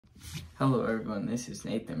Hello everyone, this is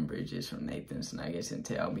Nathan Bridges from Nathan's Nuggets, and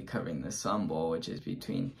today I'll be covering the Sun Bowl, which is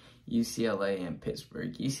between UCLA and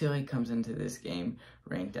Pittsburgh. UCLA comes into this game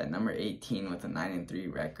ranked at number 18 with a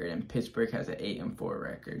 9-3 record, and Pittsburgh has an 8-4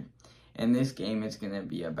 record. And this game is going to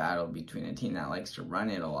be a battle between a team that likes to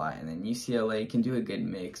run it a lot, and then UCLA can do a good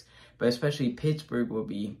mix, but especially Pittsburgh will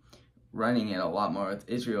be running it a lot more with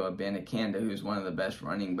Israel Abanikanda, who's one of the best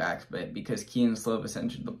running backs, but because Keaton Slovis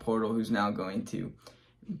entered the portal, who's now going to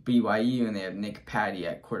BYU, and they have Nick Patty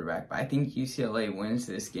at quarterback. But I think UCLA wins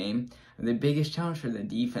this game. The biggest challenge for the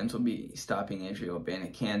defense will be stopping Israel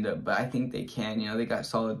Abanikanda, but I think they can. You know, they got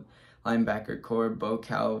solid linebacker core, Bo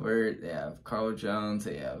Calvert, they have Carl Jones,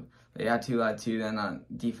 they got Latu. Then on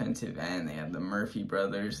defensive end, they have the Murphy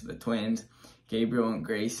brothers, the twins, Gabriel and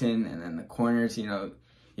Grayson, and then the corners, you know,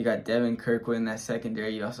 you got Devin Kirkwood in that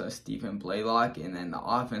secondary. You also have Stephen Blaylock. And then the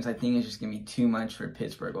offense, I think, is just going to be too much for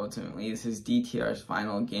Pittsburgh ultimately. This is DTR's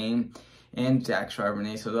final game and Zach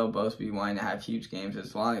Charbonnet, so they'll both be wanting to have huge games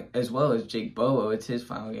as well as Jake Bobo. It's his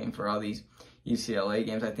final game for all these UCLA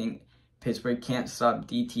games. I think Pittsburgh can't stop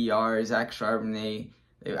DTR, Zach Charbonnet.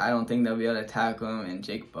 I don't think they'll be able to tackle him. And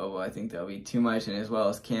Jake Bobo, I think they'll be too much. And as well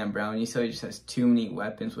as Cam Brown. UCLA just has too many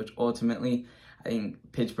weapons, which ultimately I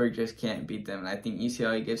think Pittsburgh just can't beat them, and I think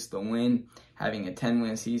UCLA gets the win, having a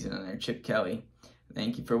 10-win season under Chip Kelly.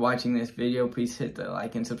 Thank you for watching this video. Please hit the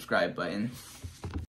like and subscribe button.